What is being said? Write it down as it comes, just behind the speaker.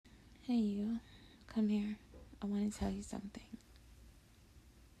Hey, you. Come here. I want to tell you something.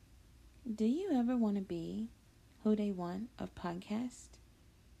 Do you ever want to be who they want of podcast?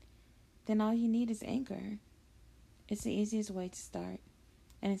 Then all you need is Anchor. It's the easiest way to start,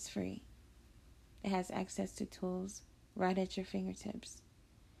 and it's free. It has access to tools right at your fingertips.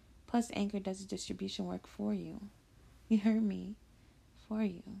 Plus, Anchor does the distribution work for you. You heard me. For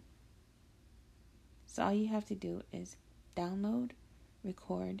you. So all you have to do is download,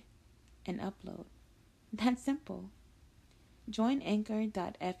 record, and upload. That's simple. Join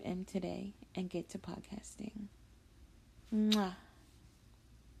anchor.fm today and get to podcasting. Mwah.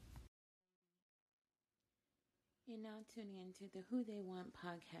 You're now tuning into the Who They Want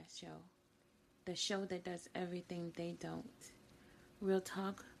podcast show, the show that does everything they don't. Real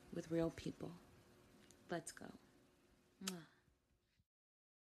talk with real people. Let's go. Mwah.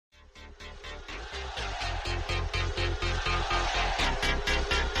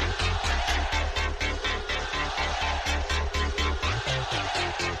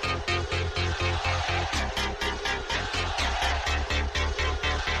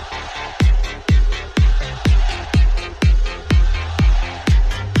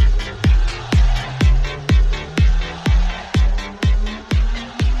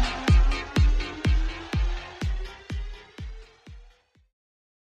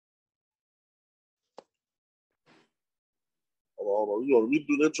 You gonna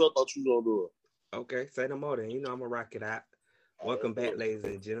redo the intro? I thought you was gonna do it. Okay, say no more then. You know I'm gonna rock it out. Welcome back, ladies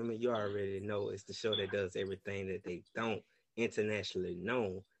and gentlemen. You already know it's the show that does everything that they don't, internationally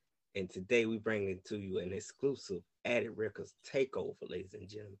known. And today we bring it to you an exclusive Added Records takeover, ladies and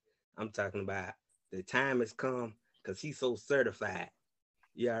gentlemen. I'm talking about the time has come because he's so certified.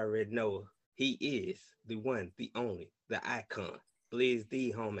 You already know he is the one, the only, the icon. Blizz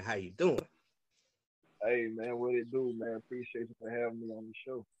D, homie, how you doing? Hey man, what it do, man? Appreciate you for having me on the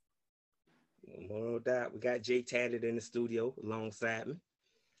show. No doubt. We got Jay Tatted in the studio alongside me.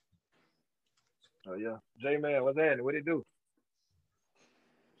 Oh yeah, J man, what's that? What it do?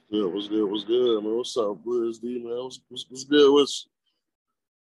 Yeah, what's good? What's good, man? What's up, Blizz D, man? What's good with you?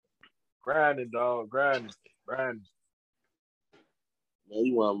 Grinding, dog, grinding. Man,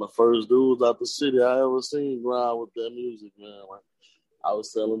 you one of the first dudes out the city I ever seen grind with that music, man. Like, I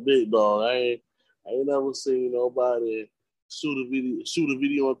was selling big dog. I ain't never seen nobody shoot a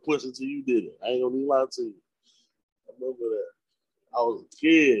video in question until you did it. I ain't gonna even lie to you. I remember that. I was a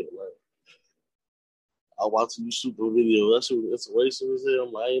kid, like I watching you shoot the video. That shit, it's racist as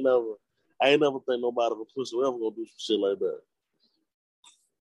hell. Like, I ain't never think nobody from Pussy ever gonna do some shit like that.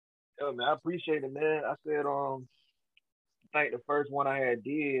 Yeah, man, I appreciate it, man. I said, I think the first one I had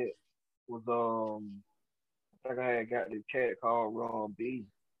did was I think I had got this cat called Ron B,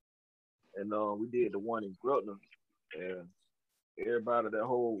 and we did the one in Grutner, and everybody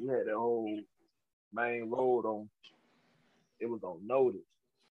we had that whole main road on. It was on notice.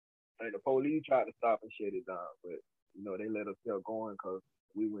 Like the police tried to stop and shut it down, but they let us keep going because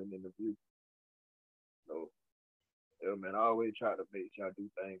we went in the view. So, yeah, man, I always try to make sure I do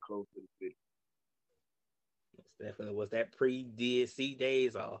things close to the city. Most definitely. Was that pre-DSC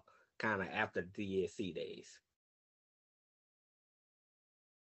days or kind of after DSC days?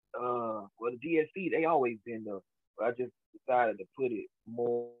 Well, the DSC, they always been there. But I just decided to put it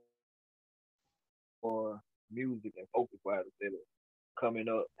more music and focus wise instead of coming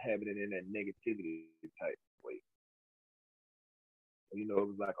up, having it in that negativity type way. It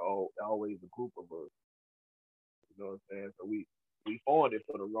was like always a group of us. You know what I'm saying? So we formed it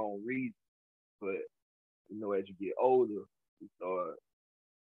for the wrong reason. But as you get older, you start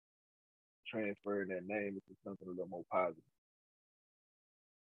transferring that name into something a little more positive.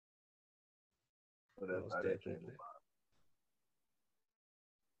 So that's Most how that came definitely. about.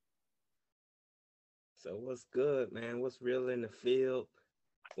 So what's good, man? What's real in the field?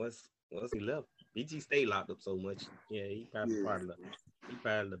 What's he left? BG stay locked up so much. Yeah, he probably part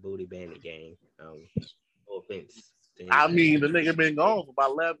of the booty bandit gang. No offense. I mean, the nigga been gone for about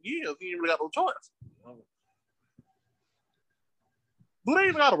 11 years. He ain't really got no choice. Do they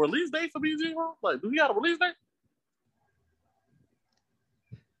even got a release date for BG, bro? Like, do he got a release date?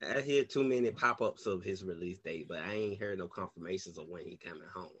 I hear too many pop-ups of his release date, but I ain't heard no confirmations of when he coming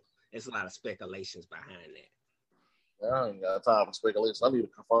home. There's a lot of speculations behind that. I ain't got time for speculation. I need a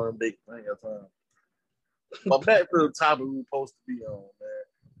confirmed date. I ain't got time. But back to the topic we were supposed to be on, man.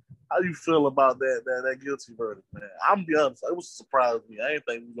 How you feel about that guilty verdict, man? I'm gonna be honest. It was a surprise to me. I didn't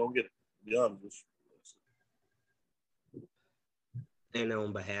think we were gonna get it. To be honest with you. And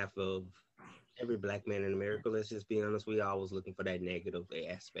on behalf of every black man in America, let's just be honest, we always looking for that negative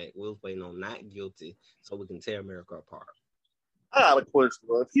aspect. We're waiting on not guilty so we can tear America apart. I got a question,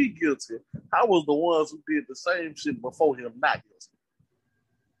 bro. If he guilty, how was the ones who did the same shit before him not guilty?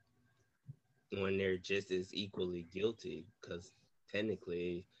 When they're just as equally guilty, because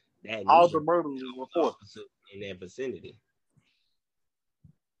technically that all the murders was reported in that vicinity,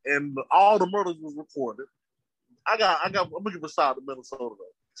 and all the murders was reported. I'm gonna give a shout out to Minnesota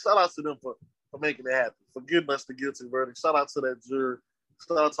though. Shout out to them for making it happen, for giving us the guilty verdict. Shout out to that jury.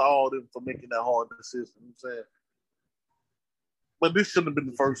 Shout out to all of them for making that hard decision. You know what I'm saying? But this shouldn't have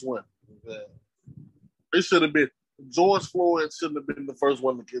been the first one. It should have been George Floyd shouldn't have been the first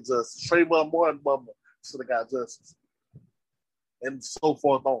one to get justice. Trayvon Martin should have got justice. And so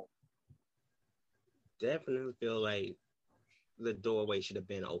forth on. Definitely feel like the doorway should have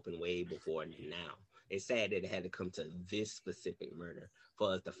been open way before now. It's sad that it had to come to this specific murder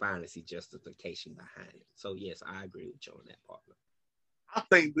for us to finally see justification behind it. So yes, I agree with you on that part. I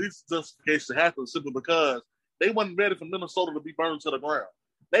think this justification happened simply because they wasn't ready for Minnesota to be burned to the ground.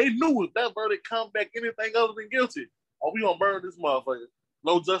 They knew if that verdict come back anything other than guilty, oh, we gonna burn this motherfucker.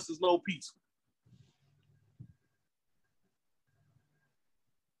 No justice, no peace.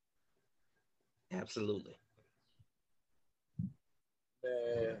 Absolutely.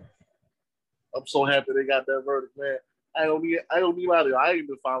 Man, I'm so happy they got that verdict, man. I don't need out of I ain't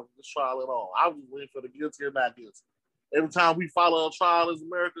been following this trial at all. I was waiting for the guilty or not guilty. Every time we follow a trial as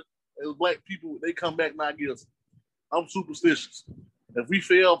America, as black people, they come back not guilty. I'm superstitious. If we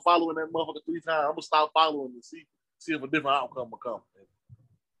fail following that motherfucker 3 times, I'm gonna stop following and see if a different outcome will come.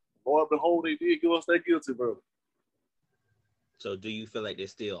 Lord behold, they did give us that guilty verdict. So do you feel like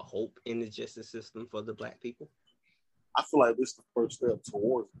there's still hope in the justice system for the black people? I feel like this is the first step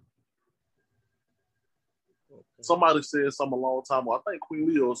towards it. Okay. Somebody said something a long time ago. I think Queen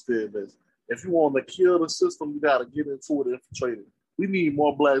Leo said this. If you want to kill the system, you got to get into it, infiltrate it. We need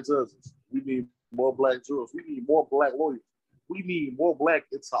more black judges. We need more black jurors. We need more black lawyers. We need more black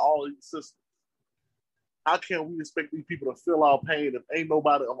into all these systems. How can we expect these people to feel our pain if ain't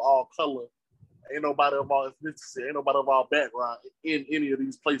nobody of all color, ain't nobody of all ethnicity, ain't nobody of all background in any of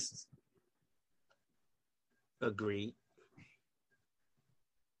these places? Agreed.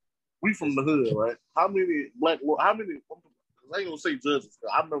 We from the hood, right? How many, I ain't gonna say judges,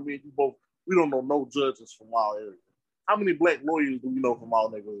 I know me and you both, we don't know no judges from our area. How many black lawyers do we know from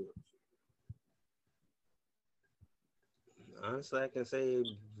our neighborhoods? Honestly, I can say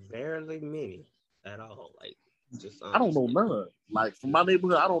barely many at all. Like, just honestly. I don't know none. Like, from my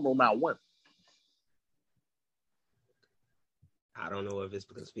neighborhood, I don't know not one. I don't know if it's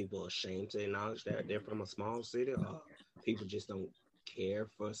because people are ashamed to acknowledge that they're from a small city, or people just don't care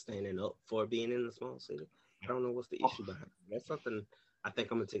for standing up for being in a small city. I don't know what's the issue behind it. That's something I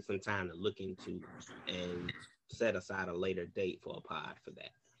think I'm gonna take some time to look into and set aside a later date for a pod for that.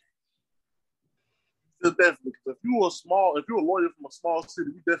 Definitely, because if you're a lawyer from a small city,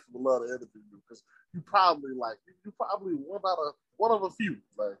 we definitely love to interview you because you probably one of a few,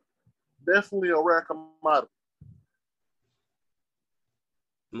 like definitely a rare commodity.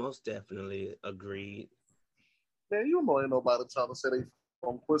 Most definitely agreed. Man, you know ain't nobody trying to say they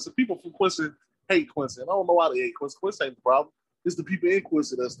from Quincy. People from Quincy hate Quincy, and I don't know why they hate Quincy. Quincy ain't the problem. It's the people in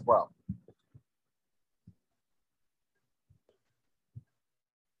Quincy that's the problem.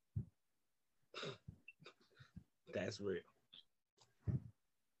 That's real. I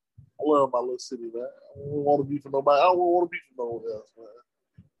love my little city, man. I don't want to be for nobody. I don't want to be for no one else, man.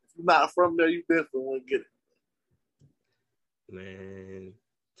 If you're not from there, you definitely won't get it. Man,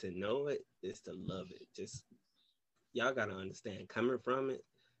 to know it is to love it. Just y'all gotta understand, coming from it,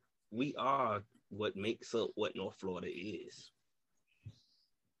 we are what makes up what North Florida is.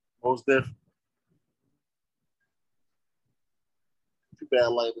 Most definitely. Too bad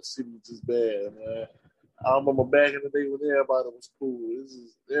like the city was just bad, man. I remember back in the day when everybody was cool.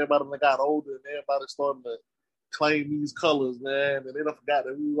 Everybody that got older and everybody starting to claim these colors, man. And they done forgot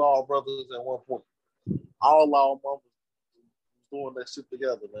that we were all brothers at one point. All our mamas doing that shit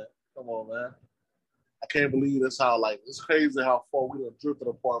together, man. Come on, man. I can't believe that's how, like, it's crazy how far we done drifted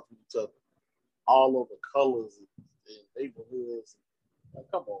apart from each other. All over colors and neighborhoods. Like,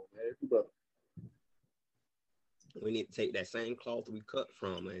 come on, man. You better. We need to take that same cloth we cut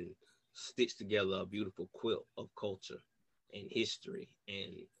from and stitch together a beautiful quilt of culture and history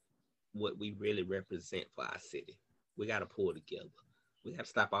and what we really represent for our city. We got to pull together. We got to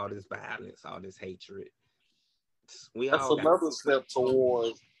stop all this violence, all this hatred. That's another step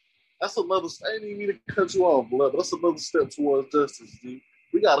towards. That's another. I didn't even mean to cut you off, blood. But that's another step towards justice, G.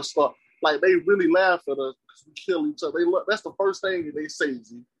 We got to start. Like, they really laugh at us because we kill each other. That's the first thing they say,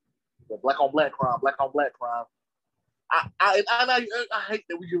 G. Black on black crime, black on black crime. I hate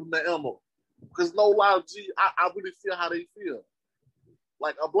that we give them that ammo because no lie, G. I really feel how they feel.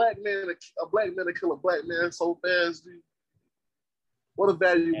 Like a black man that kill a black man so fast, G. What a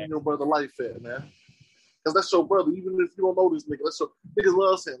value in your brother life at, man? Because that's your brother. Even if you don't know this nigga, that's your niggas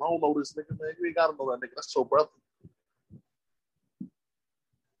love saying, I don't know this nigga, man. You ain't gotta know that nigga. That's your brother.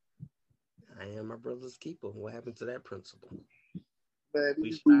 I am my brother's keeper. What happened to that principle? Man,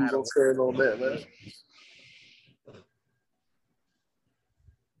 these dudes don't stand on that, man.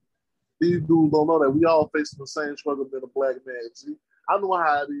 These dudes don't know that we all facing the same struggle than a black man. See, I know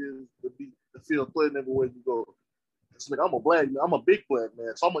how it is to feel threatened everywhere you go. It's like I'm a black man, I'm a big black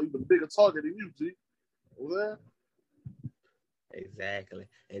man, so I'm an even bigger target than you, G. You know what? Exactly.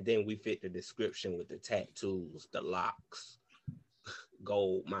 And then we fit the description with the tattoos, the locks,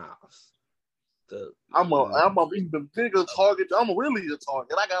 gold mouths. I'm a even bigger target. I'm really a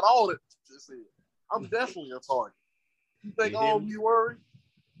target. I got all that just said. I'm definitely a target. You think all me worry?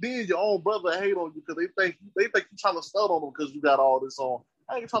 Then your own brother hate on you because they think you trying to stun on them because you got all this on.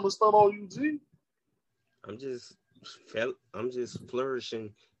 I ain't trying to stun on you, G. I'm just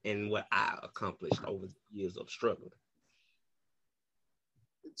flourishing in what I accomplished over the years of struggling.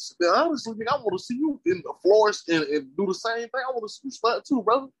 Honestly, I want to see you in the flourish and do the same thing. I want to see you stunt too,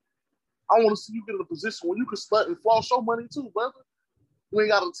 brother. I want to see you get in a position where you can stunt and floss your money too, brother. You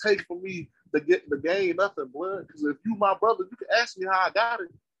ain't got to take from me to get the game nothing, blood. Because if you my brother, you can ask me how I got it,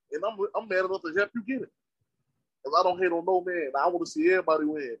 and I'm mad enough to help you get it. Because I don't hate on no man. I want to see everybody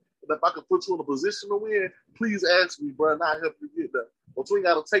win. And if I can put you in a position to win, please ask me, bro, and I'll help you get that. But you ain't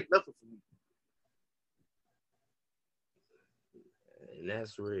got to take nothing from me. And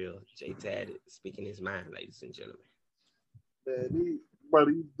that's real. Jay Tad speaking his mind, ladies and gentlemen. Man,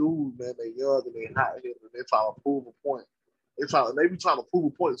 these dudes, man, they young and they hot-headed and they trying to prove a point. They be trying to prove a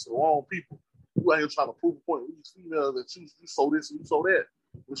point to the wrong people. You out here trying to prove a point with these females that you so this and you so that.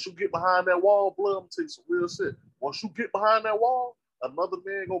 Once you get behind that wall, blood, I'm gonna tell you some real shit. Once you get behind that wall, another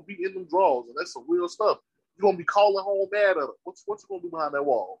man gonna be in them drawers, and that's some real stuff. You're gonna be calling home mad at her. What you gonna do behind that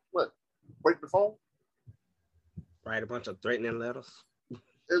wall? What? Break the phone? Write a bunch of threatening letters.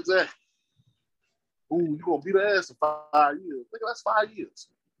 Exactly. Ooh, you gonna beat her ass in 5 years. Nigga, that's 5 years.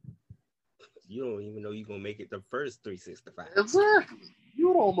 You don't even know you're gonna make it the first 365. Exactly.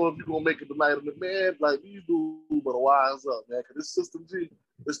 You don't know if you're gonna make it tonight or the man. Like these dudes better wise up, man. Cause this system G,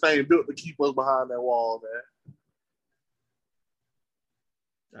 this thing built to keep us behind that wall,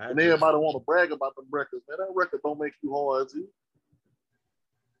 man. And everybody want to brag about them records, man. That record don't make you hard, G.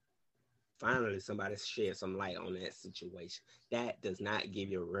 Finally, somebody shed some light on that situation. That does not give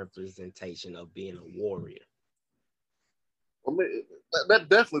you a representation of being a warrior. Well, man, that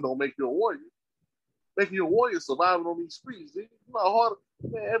definitely don't make you a warrior. Making you a warrior surviving on these streets. G. You know how hard,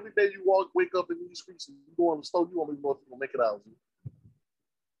 man, every day you wake up in these streets and you go in the store, you don't even know if you're going to make it out, G.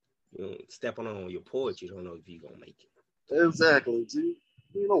 You know, stepping on your porch, you don't know if you're going to make it. Exactly, G.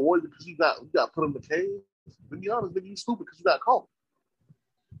 You know, warrior because you got put in the cage. To be honest, nigga, you stupid because you got caught.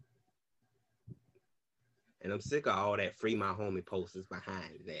 And I'm sick of all that free my homie posters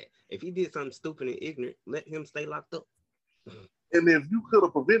behind that. If he did something stupid and ignorant, let him stay locked up. And if you could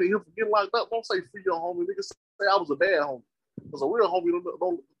have prevented him from getting locked up, don't say free your homie. Nigga, say I was a bad homie. Because a real homie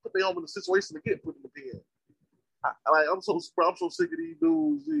don't put their homie in a situation to get put in the pen. I'm so sick of these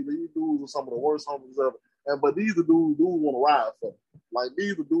dudes. These dudes are some of the worst homies ever. But these are dudes want to ride for. Like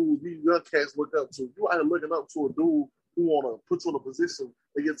these are dudes these young cats look up to. You out here looking up to a dude who want to put you in a position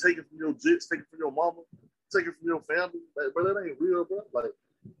to get taken from your jits, taken from your mama, taken from your family. Like, bro, that ain't real, bro. Like,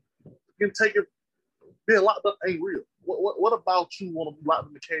 getting taken, being locked up ain't real. What about you want to be locked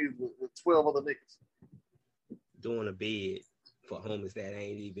in the cage with 12 other niggas? Doing a bid for homies that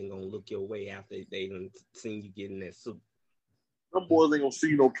ain't even gonna look your way after they done seen you get in that suit. Them boys ain't gonna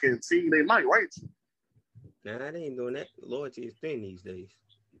see no canteen. They might, right? Nah, they ain't doing that. Loyalty is thin these days.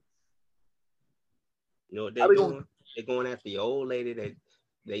 You know what they're doing? They're going after the old lady that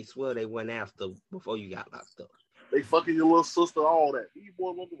they swear they went after before you got locked up. They fucking your little sister, all that. These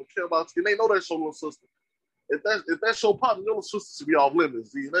boys don't even care about you. And they know that's your little sister. If that's your partner, your little sister should be off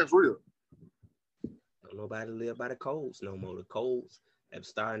limits, G. That's real. Don't nobody live by the codes no more. The codes have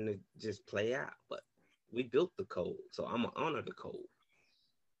starting to just play out. But we built the code, so I'm gonna honor the code.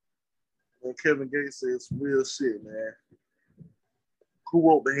 And Kevin Gates said some real shit, man. Who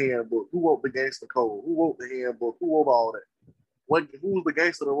wrote the handbook? Who wrote the gangster code? Who wrote the handbook? Who wrote all that? Who was the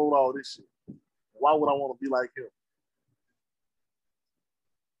gangster that wrote all this shit? Why would I want to be like him?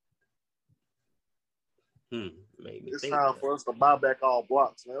 Maybe it's time for us to buy back our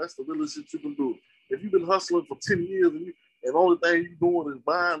blocks, man. That's the realest shit you can do. If you've been hustling for 10 years and the only thing you're doing is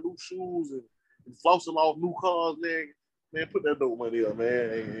buying new shoes and flossing off new cars, man, put that dope money up, man,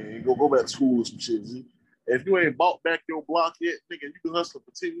 and go back to school or some shit, G. If you ain't bought back your block yet, nigga, you can hustle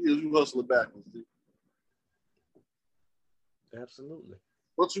for 10 years, you hustling backwards, dude. Absolutely.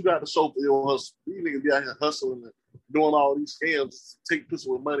 What you got to show for your hustle? These niggas be out here hustling and doing all these scams, take pictures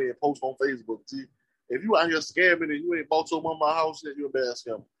with money and post on Facebook, G. If you out here scamming and you ain't bought your mama a house yet, you a bad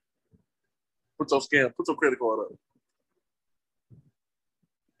scammer. Put your credit card up.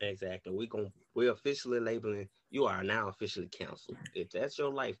 Exactly. We're officially labeling you are now officially canceled. If that's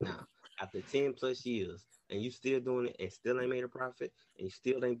your life now, after 10 plus years, and you still doing it and still ain't made a profit, and you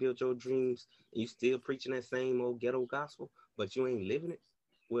still ain't built your dreams, and you still preaching that same old ghetto gospel, but you ain't living it,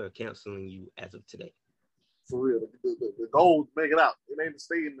 we're canceling you as of today. For real. The goal is to make it out. It ain't to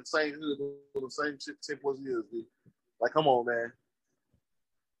stay in the same hood doing the same shit 10 plus years, dude. Like, come on, man.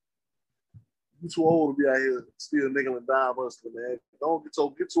 You too old to be out here still nickel and dime hustling, man. Don't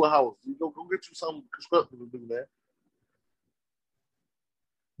get to a house. You go get you something constructive to do, man.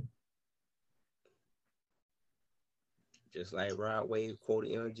 Just like Rod Wave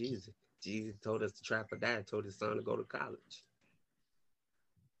quoted Young Jesus. Jesus told us to trap or die, told his son to go to college.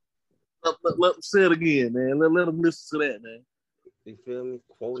 Let them say it again, man. Let them listen to that, man. You feel me?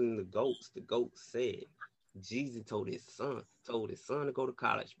 Quoting the goats said, Jesus told his son to go to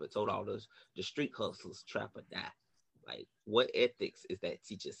college, but told all the street hustlers trap or die. Like, what ethics is that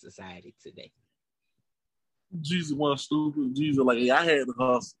teaching society today? Jesus wasn't stupid. Jesus like, hey, I had to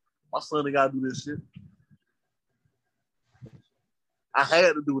hustle. My son ain't got to do this shit. I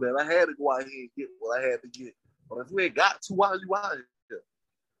had to do that. I had to go out here and get what I had to get. But if you ain't got to, why are you out here?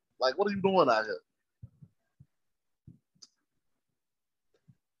 Like, what are you doing out here?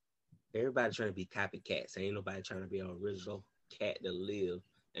 Everybody trying to be copycats. Ain't nobody trying to be an original cat to live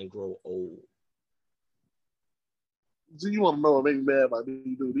and grow old. So you want to know what make me mad about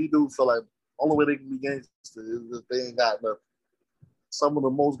these dudes? These dudes feel like the only way they can be gangsters is if they ain't got nothing. Some of the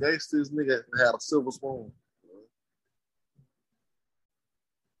most gangsters niggas had a silver spoon.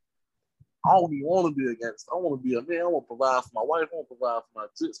 I don't even want to be a gangster. I want to be a man. I want to provide for my wife. I want to provide for my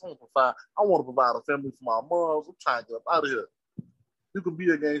kids. I want to provide a family for my moms. I'm trying to get up out of here. You can be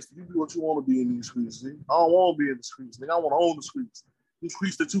a gangster. You do what you want to be in these streets, nigga. I don't want to be in the streets, nigga. I want to own the streets. These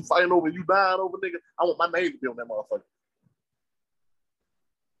streets that you fighting over, you dying over, nigga. I want my name to be on that motherfucker.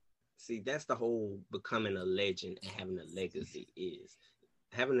 See, that's the whole becoming a legend and having a legacy is.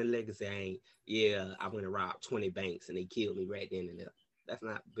 Having a legacy ain't, I went and robbed 20 banks and they killed me right then and there. That's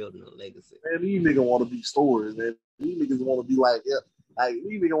not building a legacy. Man, these niggas want to be stories, man. These niggas want to be like,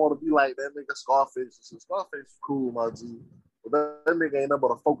 these niggas want to be like that nigga Scarface. Scarface is cool, my G. But that nigga ain't nothing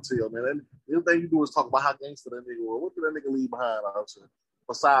but a folktale, man. The only thing you do is talk about how gangster that nigga was. What did that nigga leave behind out here?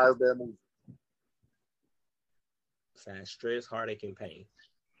 Besides that movie? Besides stress, heartache, and pain.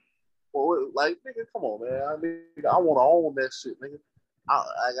 Well, like, nigga, come on, man. I want to own that shit, nigga.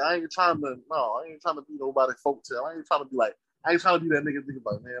 I ain't trying to be nobody folktale. I ain't trying to be that nigga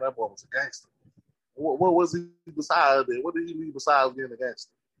like, man, that boy was a gangster. What was he besides that? What did he leave besides being a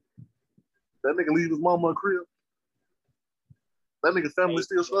gangster? That nigga leave his mama a crib? That nigga family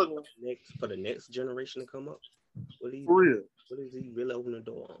still struggling. For the next generation to come up, what is he really open the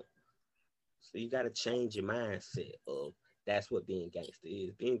door on? So you got to change your mindset of that's what being gangster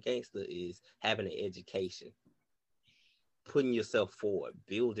is. Being gangster is having an education, putting yourself forward,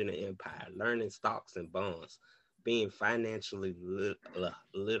 building an empire, learning stocks and bonds, being financially literate,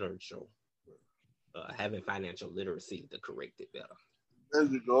 having financial literacy to correct it better. There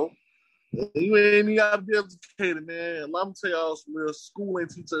you go. You ain't even got to be educated, man. Let me tell y'all some real. School ain't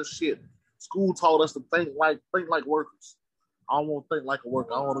teach us shit. School taught us to think like workers. I don't want to think like a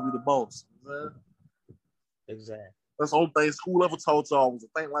worker. I want to be the boss. Man. Exactly. That's the only thing school ever taught y'all was to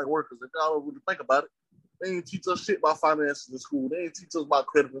think like workers. If y'all don't really think about it, they ain't teach us shit about finances in school. They ain't teach us about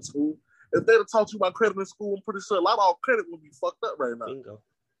credit in school. If they'd have taught you about credit in school, I'm pretty sure a lot of our credit would be fucked up right now. Bingo.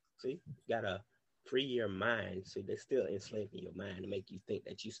 See, you got a free your mind. So they're still enslaving your mind to make you think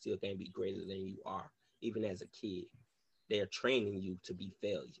that you still can't be greater than you are, even as a kid. They're training you to be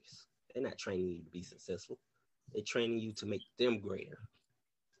failures. They're not training you to be successful. They're training you to make them greater.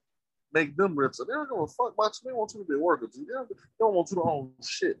 Make them richer. They don't give a fuck about you. They want you to be a worker. They don't want you to own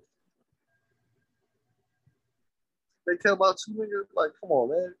shit. They care about you, niggas. Like, come on,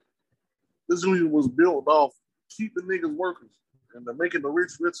 man. This union was built off keeping niggas workers and making the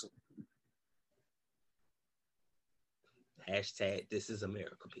rich richer. Hashtag this is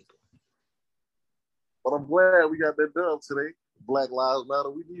America, people. But I'm glad we got that done today. Black Lives Matter.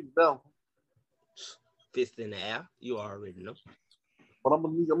 We need it done. Fist in the air. You already know. But I'm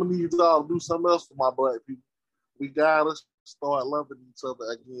gonna need y'all to do something else for my black people. We gotta start loving each other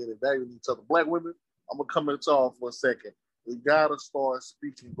again and valuing each other. Black women, I'm gonna come at y'all for a second. We gotta start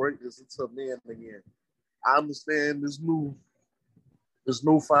speaking greatness into men again. I understand this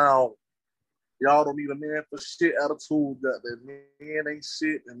newfound, y'all don't need a man for shit attitude, that men ain't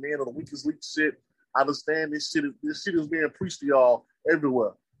shit and men are the weakest link shit. I understand this shit is being preached to y'all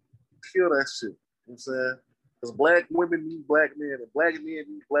everywhere. Kill that shit. You know what I'm saying? Because black women need black men and black men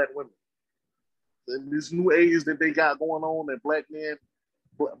need black women. And this new age that they got going on, that black men,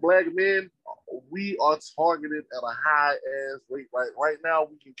 we are targeted at a high ass rate. Right now,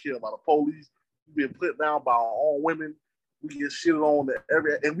 we get killed by the police. We've been put down by our own women. We get shitted on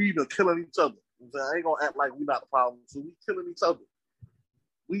and we even killing each other. You know, I ain't gonna act like we not the problem. So we killing each other.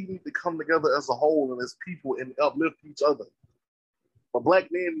 We need to come together as a whole and as people and uplift each other. But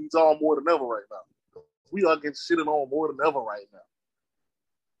black men needs all more than ever right now. We are getting shitted on more than ever right now.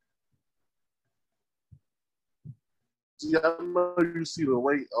 See, I know you see the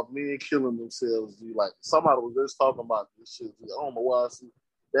rate of men killing themselves. Like somebody was just talking about this shit. I don't know why I see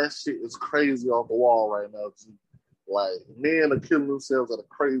that shit is crazy off the wall right now. Like men are killing themselves at a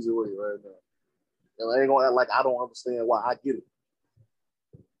crazy rate right now. And I ain't gonna act like I don't understand why. I get it.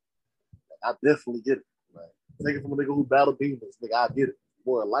 I definitely get it. Like, take it from a nigga who battled demons. Nigga, I get it.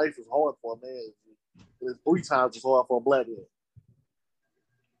 Boy, life is hard for a man. It's 3 times as hard for a black man.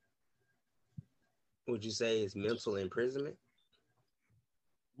 Would you say it's mental imprisonment?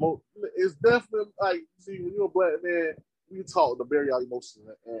 It's definitely like, see, when you're a black man, we talk to bury our emotions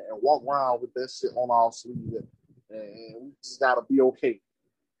and walk around with that shit on our sleeve, and we just gotta be okay.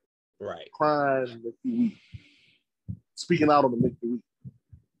 Right. Crying make you weak. Speaking out on the make you weak.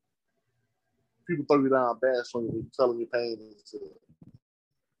 People throw you down bad on you when you're telling your pain.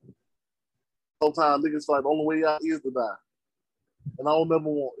 Sometimes niggas feel like the only way out is to die. And I don't never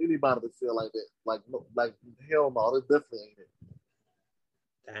want anybody to feel like that. Like hell no, it definitely ain't it.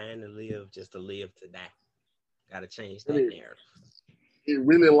 Dying to live just to live to die. Gotta change that narrative. It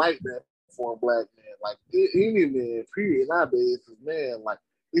really like that for a black man. Like any man, period, nowadays, man, like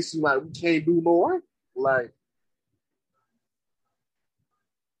it seems like we can't do no right. Like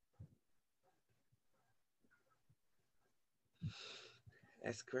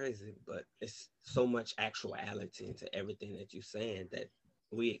that's crazy, but it's so much actuality into everything that you're saying that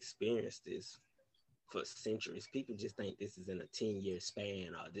we experienced this for centuries. People just think this is in a 10-year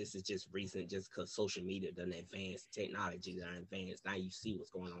span, or this is just recent just because social media done advanced, technology done advanced. Now you see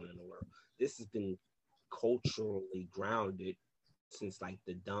what's going on in the world. This has been culturally grounded since like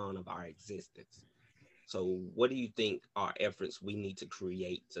the dawn of our existence. So what do you think are efforts we need to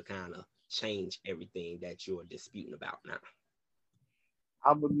create to kind of change everything that you're disputing about now?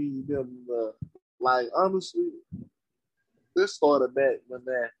 I'm gonna need them like honestly, this started back when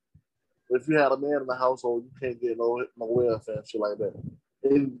that if you had a man in the household, you can't get no welfare and shit like that.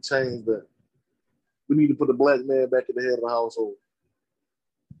 It need to change that. We need to put the black man back in the head of the household.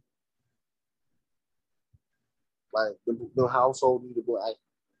 Like the household need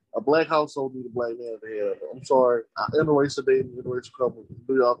a black household need a black man at the head of it. I'm sorry, interracial dating, interracial couple,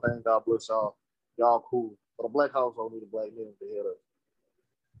 do y'all thing. God bless y'all. Y'all cool. But a black household need a black man at the head of it.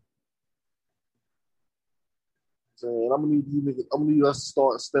 And I'm gonna need you niggas. I'm gonna need us to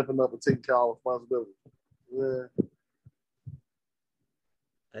start stepping up and taking care of our responsibility. Yeah.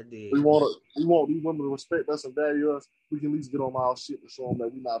 I did. We want these women to respect us and value us. We can at least get on our shit to show them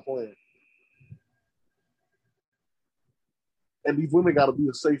that we're not playing. And these women gotta be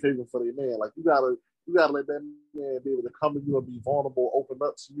a safe haven for their man. Like you gotta let that man be able to come to you and be vulnerable, open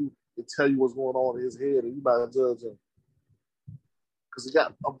up to you, and tell you what's going on in his head, and you gotta judge him. Because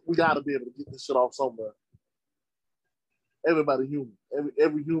we gotta be able to get this shit off somewhere. Everybody human.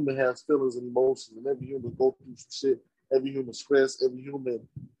 Every human has feelings and emotions, and every human go through some shit. Every human stress.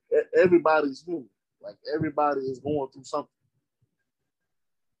 Everybody's human. Like everybody is going through something.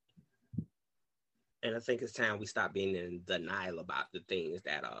 And I think it's time we stop being in denial about the things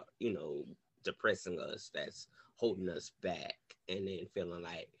that are, depressing us, that's holding us back, and then feeling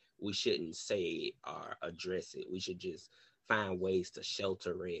like we shouldn't say or address it. We should just find ways to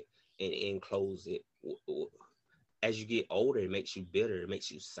shelter it and enclose it. As you get older, it makes you bitter, it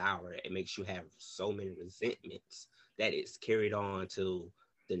makes you sour, it makes you have so many resentments that it's carried on to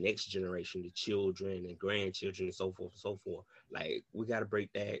the next generation, the children and grandchildren and so forth and so forth. Like, we got to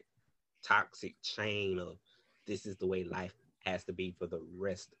break that toxic chain of this is the way life has to be for the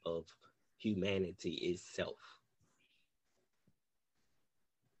rest of humanity itself.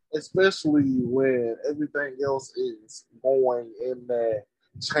 Especially when everything else is going in that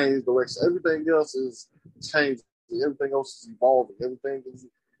change direction. Everything else is changing. Everything else is evolving.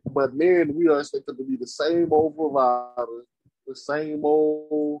 But men, we are expected to be the same old providers, the same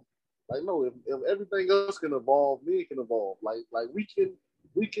old. Like, no, if everything else can evolve, men can evolve. Like we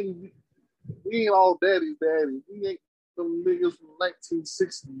can We ain't all daddy. We ain't them niggas from the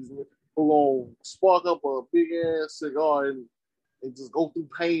 1960s who gonna spark up a big ass cigar and just go through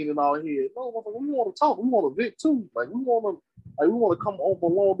pain in our head. No, we want to talk. We want to vent too. We want to come home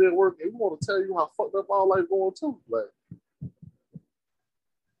from a long day at work and we want to tell you how fucked up our life going too. Like,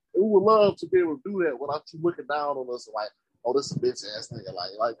 we would love to be able to do that without you looking down on us like, oh, this is a bitch ass nigga.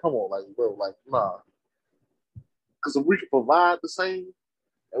 Like, come on, like, bro, like, nah. Because if we can provide the same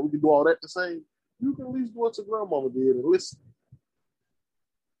and we can do all that the same, you can at least do what your grandmama did and listen.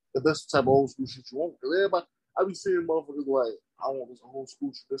 If that's the type of old school shit you want. Because everybody, I be seeing motherfuckers like, I want this old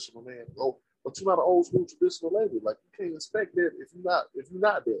school traditional man. Oh, but you're not an old school traditional lady. Like, you can't expect that if you're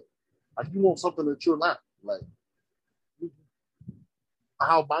not that. Like, you want something that you're not. Like,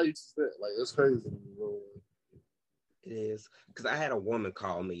 how biased is that? Like, it's crazy. Bro. It is. Because I had a woman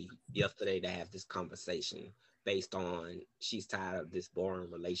call me yesterday to have this conversation based on she's tired of this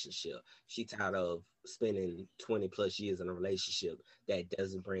boring relationship. She's tired of spending 20 plus years in a relationship that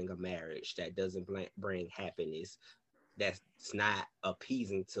doesn't bring a marriage, that doesn't bring happiness, that's not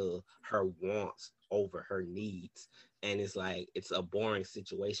appeasing to her wants over her needs. And it's like, it's a boring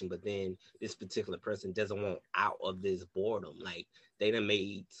situation, but then this particular person doesn't want out of this boredom. Like, they done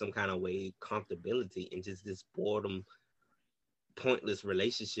made some kind of way comfortability in just this boredom, pointless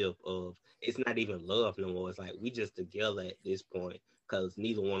relationship of, it's not even love no more. It's like, we just together at this point because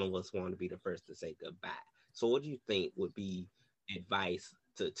neither one of us want to be the first to say goodbye. So what do you think would be advice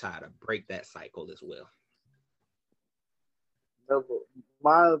to try to break that cycle as well? Never.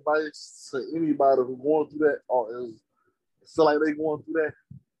 My advice to anybody who's going through that or is feel like they going through that,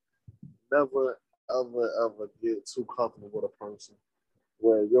 never, ever get too comfortable with a person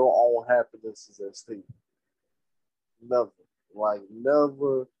where your own happiness is at stake. Never.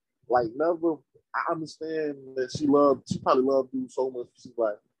 Never. Never. I understand that she probably loved you so much. She's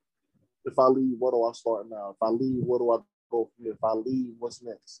like, if I leave, what do I start now? If I leave, what do I go from here? If I leave, what's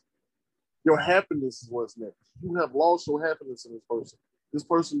next? Your happiness is what's next. You have lost your happiness in this person. This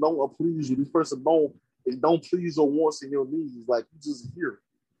person don't please you. This person don't please your wants and your needs. Like, you just here.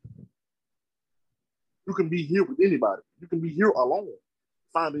 You can be here with anybody. You can be here alone,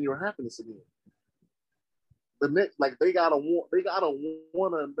 finding your happiness again. The next, like, they gotta know that,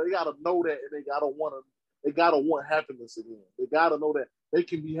 and they gotta want happiness again. They gotta know that they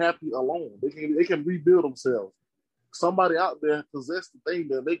can be happy alone. They can rebuild themselves. Somebody out there possess the thing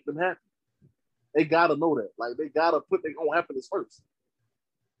that make them happy. They gotta know that. Like, they gotta put their own happiness first.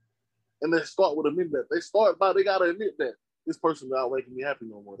 And they start with admitting that. They gotta admit that this person not making me happy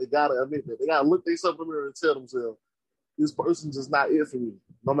no more. They gotta admit that. They gotta look themselves in the mirror and tell themselves, this person's just not it for me.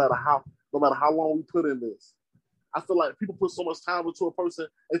 No matter how long we put in this. I feel like people put so much time into a person,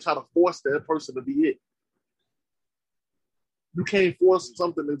 they try to force that person to be it. You can't force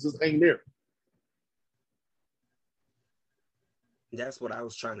something that just ain't there. That's what I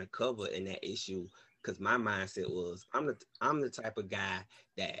was trying to cover in that issue, because my mindset was, I'm the type of guy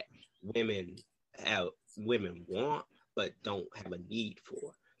that women want but don't have a need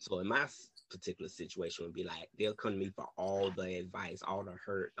for. So in my particular situation would be like, they'll come to me for all the advice, all the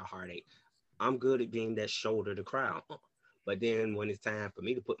hurt, the heartache. I'm good at being that shoulder to cry on. But then when it's time for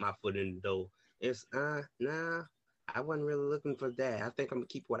me to put my foot in the door, it's nah, I wasn't really looking for that. I think I'm gonna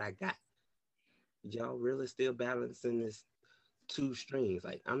keep what I got. Y'all really still balancing this two strings.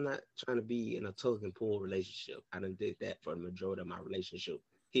 Like, I'm not trying to be in a tug and pull relationship. I done did that for the majority of my relationship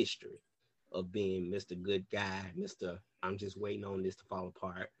history of being Mr. Good Guy, Mr. I'm just waiting on this to fall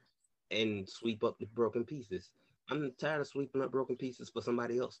apart and sweep up the broken pieces. I'm tired of sweeping up broken pieces for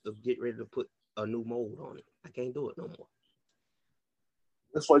somebody else to get ready to put a new mold on it. I can't do it no more.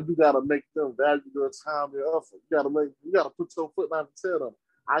 That's why you gotta make them value their time, their effort. You gotta put your foot down and tell them,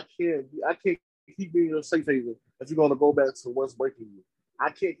 I can't keep being your safe haven if you're gonna go back to what's breaking you.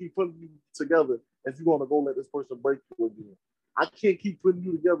 I can't keep putting you together if you're gonna go let this person break you again. I can't keep putting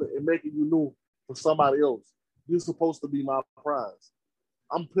you together and making you new for somebody else. You're supposed to be my prize.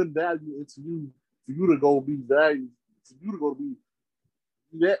 I'm putting value into you for you to go be valued, for you to go be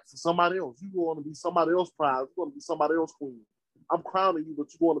that for somebody else. You want to be somebody else's prize. You want to be somebody else's queen. I'm crowning you,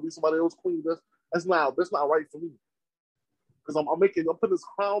 but you want to be somebody else's queen. That's not right for me. Because I'm putting this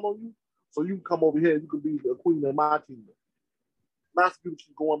crown on you, so you can come over here and you can be the queen in my kingdom. Not for you to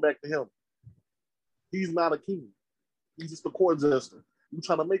keep going back to him. He's not a king. He's just a court jester. You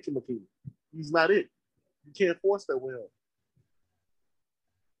trying to make him a king. He's not it. You can't force that with him.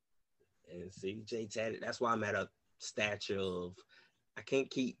 And CJ tatted. That's why I'm at a stature of, I can't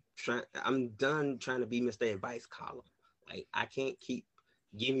keep trying. I'm done trying to be Mr. Advice column. Like, I can't keep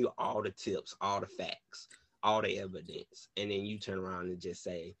giving you all the tips, all the facts, all the evidence, and then you turn around and just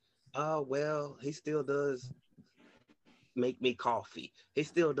say, Well, he still does make me coffee. He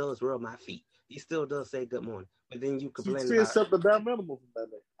still does rub my feet. He still does say good morning. But then you complain She about accept the bare minimum from that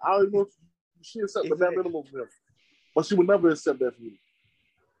nigga. I don't know. She accept the bare exactly. minimum from him, but she would never accept that from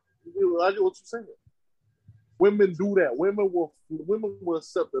you. I get what you're saying. Women do that. Women will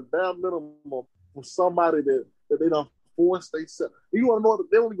accept the bare minimum from somebody that they don't force they accept. You want to know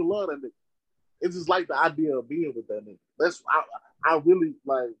they don't even love that nigga. It's just like the idea of being with that nigga. That's I really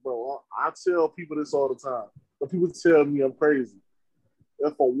like, bro. I tell people this all the time. But people tell me I'm crazy.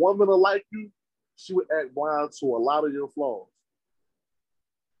 If a woman will like you, she would act blind to a lot of your flaws.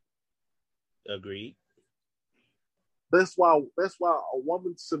 Agreed. That's why a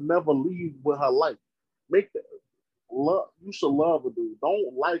woman should never leave with her life. Make that love. You should love a dude.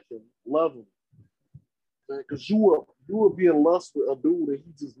 Don't like him. Love him. Because you will be in lust with a dude and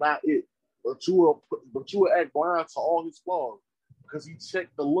he's just not it. But you will act blind to all his flaws because he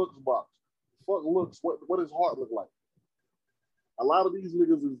checked the looks box. Fuck looks. What his heart look like? A lot of these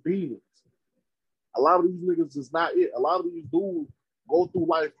niggas is demons. A lot of these niggas is not it. A lot of these dudes go through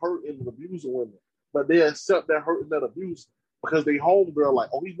life hurting and abusing women, but they accept that hurt and that abuse because they homegirl like,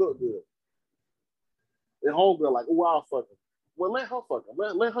 oh, he look good. Their homegirl like, oh, I'll fuck him. Well, let her fuck him.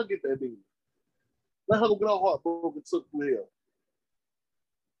 Let her get that demon. Let her go get her heart broken, took through hell.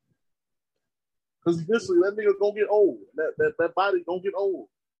 Because eventually that nigga gonna get old. That body gonna get old.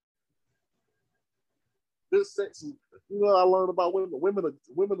 Good sex is, I learned about women.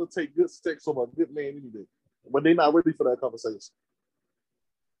 Women will take good sex from a good man any day. But they're not ready for that conversation.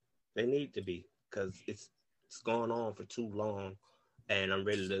 They need to be because it's going on for too long, and I'm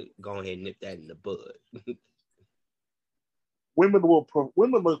ready to go ahead and nip that in the bud. Women will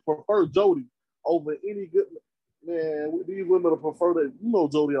prefer Jody over any good man. These women will prefer that.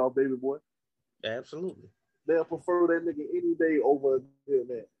 Jody, our baby boy. Absolutely. They'll prefer that nigga any day over a good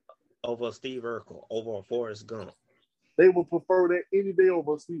man. Over Steve Urkel, over Forrest Gump. They would prefer that any day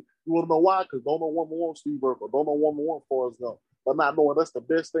over Steve. You want to know why? Because don't know woman want Steve Urkel. Don't know woman want Forrest Gump. But not knowing that's the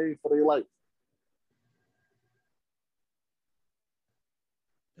best thing for their life.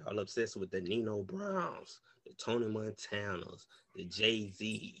 Y'all obsessed with the Nino Browns, the Tony Montanas, the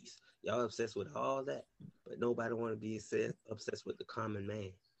Jay-Z's. Y'all obsessed with all that. But nobody want to be obsessed with the common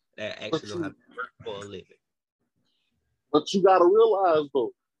man that actually know how to work for a living. But you got to realize,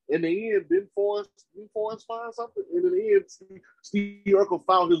 though, in the end, didn't Forrest find something? And in the end, Steve Urkel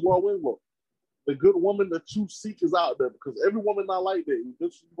found his Laura Winslow. The good woman that you seek is out there because every woman not like that. You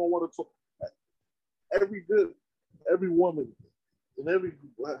gonna want to talk. Every woman in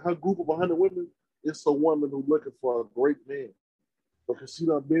her group of 100 women, it's a woman who's looking for a great man because she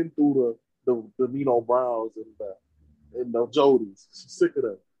done been through the Nino Browns and the Jodys. She's sick of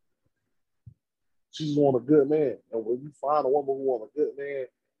that. She just want a good man, and when you find a woman who want a good man,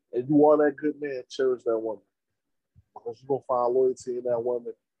 and you are that good man, cherish that woman because you're gonna find loyalty in that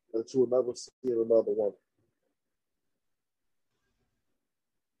woman that you will never see in another woman.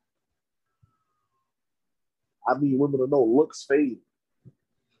 I need women to know looks fade.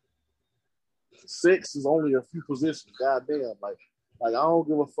 Sex is only a few positions. Goddamn, like I don't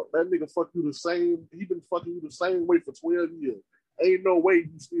give a fuck. That nigga fuck you the same. He been fucking you the same way for 12 years. Ain't no way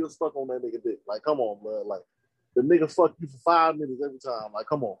you still stuck on that nigga dick. Like, come on, man. Like, the nigga fuck you for 5 minutes every time. Like,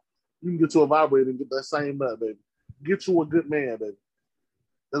 come on. You can get to a vibrator and get that same nut, baby. Get you a good man, baby.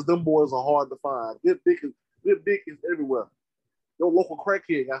 Because them boys are hard to find. Good dick is everywhere. Your local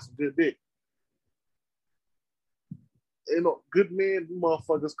crackhead got some good dick. Good men,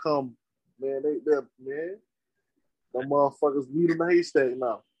 motherfuckers come, man. Man. Them motherfuckers meet in the haystack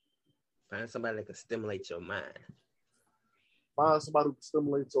now. Find somebody that can stimulate your mind. Find somebody who can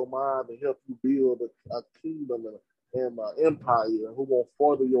stimulate your mind and help you build a kingdom and an empire who won't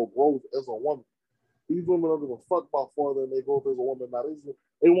further your growth as a woman. These women don't give a fuck about further and they growth as a woman. Now,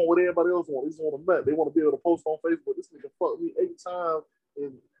 they want what everybody else wants. They just want a nut. They want to be able to post on Facebook. This nigga fucked me 8 times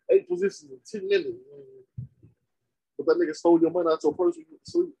in 8 positions in 10 minutes. But that nigga stole your money out your purse when you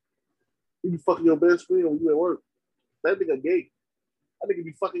sleep. He be fucking your best friend when you at work. That nigga gay. That nigga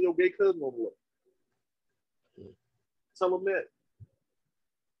be fucking your gay cousin over there. Tell him that.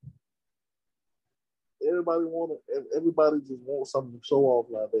 Everybody just wants something to show off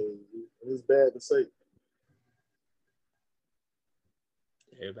nowadays. And it's bad to say.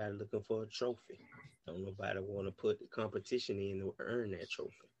 Everybody looking for a trophy. Don't nobody want to put the competition in to earn that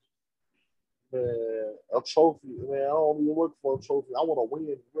trophy. Man, a trophy, man. I don't even work for a trophy. I want to win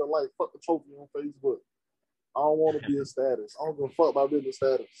in real life. Fuck the trophy on Facebook. I don't want to be in status. I don't give a fuck about being in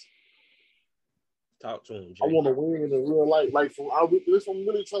status. Talk to him, Jay. I want to win in real life. Like, this I'm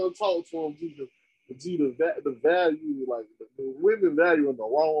really trying to talk to him, Jesus. See the value, like the women value in the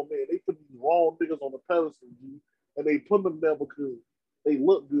wrong man. They put these wrong niggas on the pedestal, G, and they put them there because they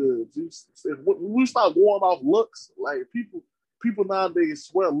look good. G. If we start going off looks, like people nowadays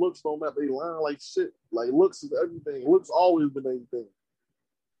swear looks don't matter. They lying like shit. Like looks is everything. Looks always been everything,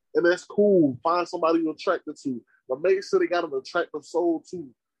 and that's cool. Find somebody you're attracted to, but make sure they got an attractive soul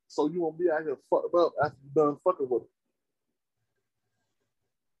too. So you won't be out here fucked up after you done fucking with them.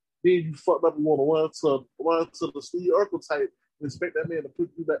 Then you fucked up and want to run to the Steve Urkel type and expect that man to put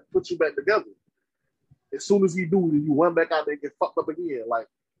you back together. As soon as he do, you run back out there and get fucked up again. Like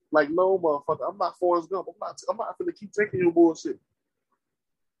no motherfucker, I'm not Forrest Gump. I'm not gonna keep taking your bullshit.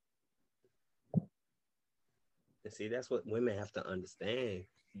 And see, that's what women have to understand.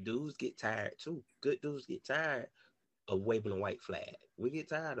 Dudes get tired too. Good dudes get tired of waving a white flag. We get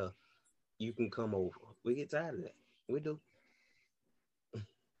tired of you can come over. We get tired of that. We do.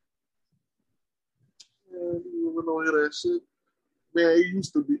 Man, you even don't hear that shit. Man, it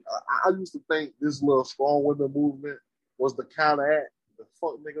used to be. I used to think this little strong women movement was the counteract, the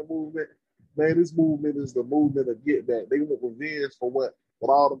fuck nigga movement. Man, this movement is the movement of get back. They want revenge for what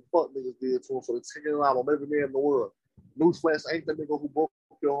all them fuck niggas did to them, so they're taking it out on every man in the world. Newsflash, ain't the nigga who broke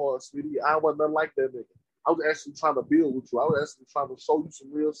your heart, sweetie. I wasn't nothing like that nigga. I was actually trying to build with you. I was actually trying to show you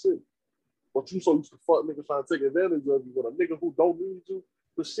some real shit. But you so used to fuck niggas trying to take advantage of you. When a nigga who don't need you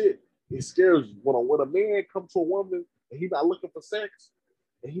for shit, it scares you. When a man comes to a woman and he not looking for sex,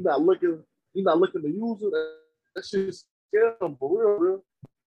 and he not looking to use it, that shit scares him for real.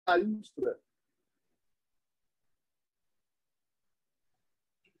 I used to that.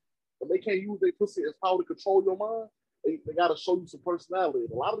 But they can't use their pussy as power to control your mind. They gotta show you some personality.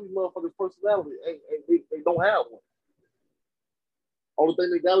 And a lot of these motherfuckers' personality they don't have one. Only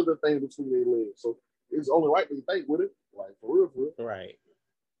thing they got is the thing between their legs. So it's only right they think with it. Like for real. Right.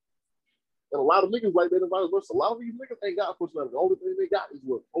 And a lot of niggas like that and vice versa. A lot of these niggas ain't got personality. The only thing they got is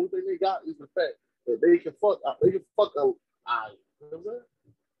what? The only thing they got is the fact that they can fuck a you know what I'm saying?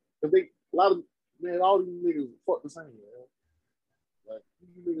 If they a lot of man, all these niggas fuck the same, man. Like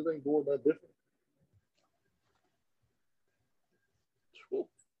these niggas ain't doing that different. Whew.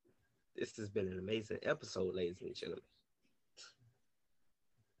 This has been an amazing episode, ladies and gentlemen.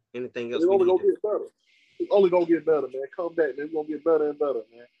 Anything else? It's only gonna get better. It's only gonna get better, man. Come back, man. It's gonna get better and better,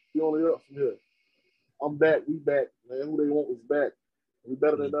 man. We only up from here. I'm back. We back, man. Who they want is back. We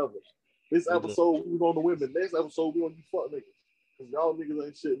better than ever. This episode we was on the women. Next episode we on you fuck niggas. Cause y'all niggas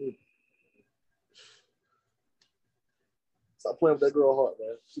ain't shit neither. Stop playing with that girl heart,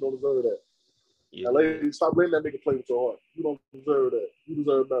 man. She don't deserve that. Yeah, lady, stop letting that nigga play with your heart. You don't deserve that. You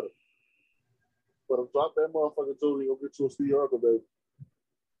deserve better. But drop that motherfucker Joey and go get you a Steve Urkel, baby.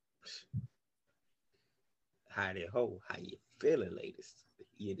 Howdy ho, how you feeling, ladies?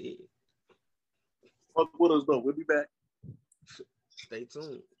 You did. Fuck with us though. We'll be back. Stay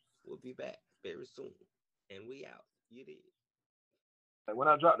tuned. We'll be back very soon. And we out. You did. Like when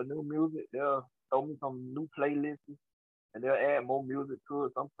I drop the new music, they'll throw me some new playlists and they'll add more music to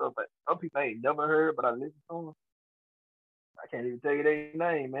it. Some stuff that some people ain't never heard, but I listen to them. I can't even tell you their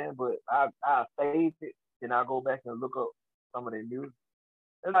name, man, but I save it and I go back and look up some of their music.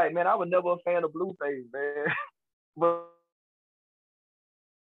 It's like, man, I was never a fan of Blueface, man. But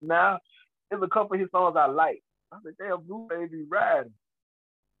now there's a couple of his songs I like. I said, damn, Blueface be riding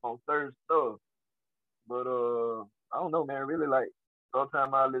on certain stuff. But I don't know, man. Really, like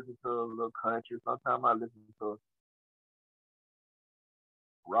sometimes I listen to a little country, sometimes I listen to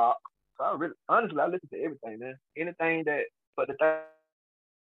rock. So honestly, I listen to everything, man. Anything that, but the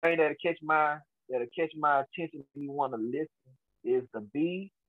thing that'll catch my attention if you want to listen is the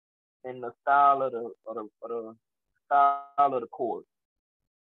beat and the style of the style of the chord.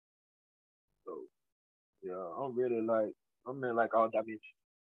 So yeah, I'm in like all dimensions.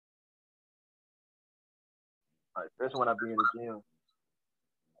 Like, especially when I be in the gym.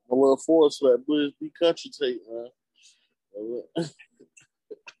 I'm a little forward to that Blizz B country tape, man.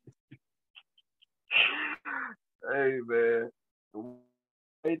 Hey man, the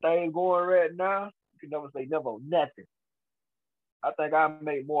way things going right now, you can never say never on nothing. I think I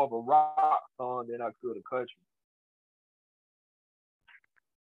make more of a rock song than I could a country.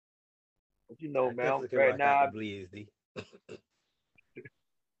 But you know, man, right now. Blizz, D.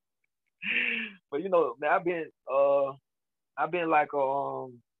 But you know, man, I've been like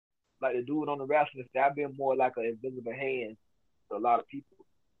the dude on the wrestling side. I've been more like an invisible hand to a lot of people.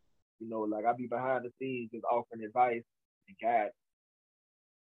 You know, like I be behind the scenes just offering advice and guidance.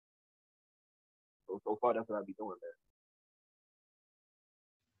 So far, that's what I be doing, man.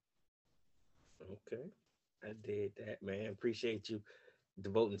 Okay, I did that, man. Appreciate you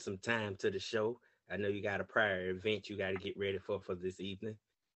devoting some time to the show. I know you got a prior event you got to get ready for this evening,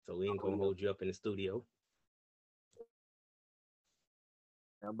 so we ain't Oh gonna yeah. hold you up in the studio.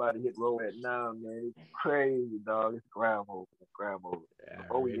 I'm about to hit roll at now, man. It's crazy, dog. It's grab over. It's grab over. I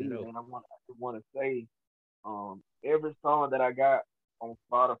Before we already leave, know. man, I just want to say, every song that I got on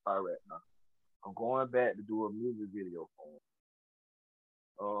Spotify right now, I'm going back to do a music video for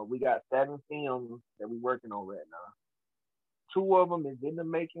 'em. We got 7 films that we're working on right now. 2 of them is in the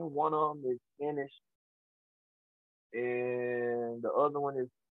making. One of them is finished, and the other one is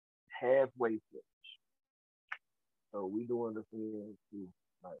halfway finished. So we doing the films too.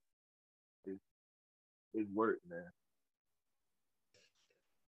 Like it's, it's work, man.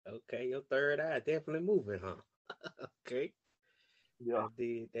 Okay, your third eye definitely moving, huh? Okay, I Yeah.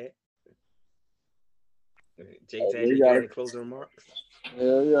 did that. J Oh, Tad, we you got got any closing remarks?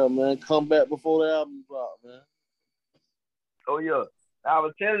 hell yeah, man. Come back before the album drop, man. Oh yeah. I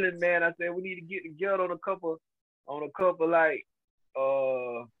was telling him, man. I said we need to get together on a couple like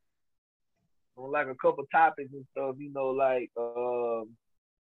uh on like a couple topics and stuff. You know, like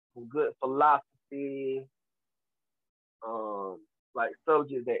some good philosophy, um, like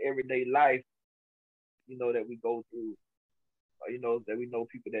subjects that everyday life, you know, that we go through. You know, that we know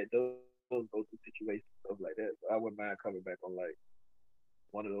people that does go through situations stuff like that. So I wouldn't mind coming back on like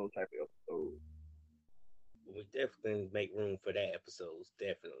one of those type of episodes. We definitely make room for that episodes,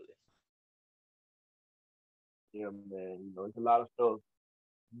 definitely. Yeah, man. You know, it's a lot of stuff.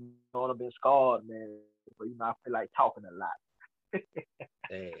 You know, I've been scarred, man. So you know, I feel like talking a lot.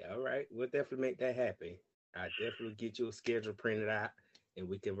 Hey, all right, we'll definitely make that happen. I definitely get you a schedule printed out, and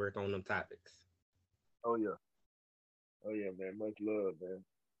we can work on them topics Oh yeah. Oh yeah, man. Much love, man.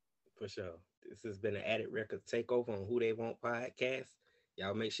 for sure. This has been an Addict Records takeover on Who They Want podcast.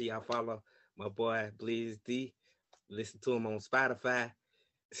 Y'all make sure y'all follow my boy Blizz D. Listen to him on Spotify.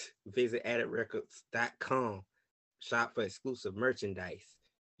 Visit addictrecords.com. Shop for exclusive merchandise.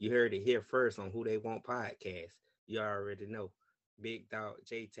 You heard it here first on Who They Want podcast. You already know. Big Dog,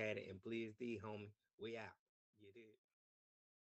 J Tatted, and Blizz D, homie. We out. You did.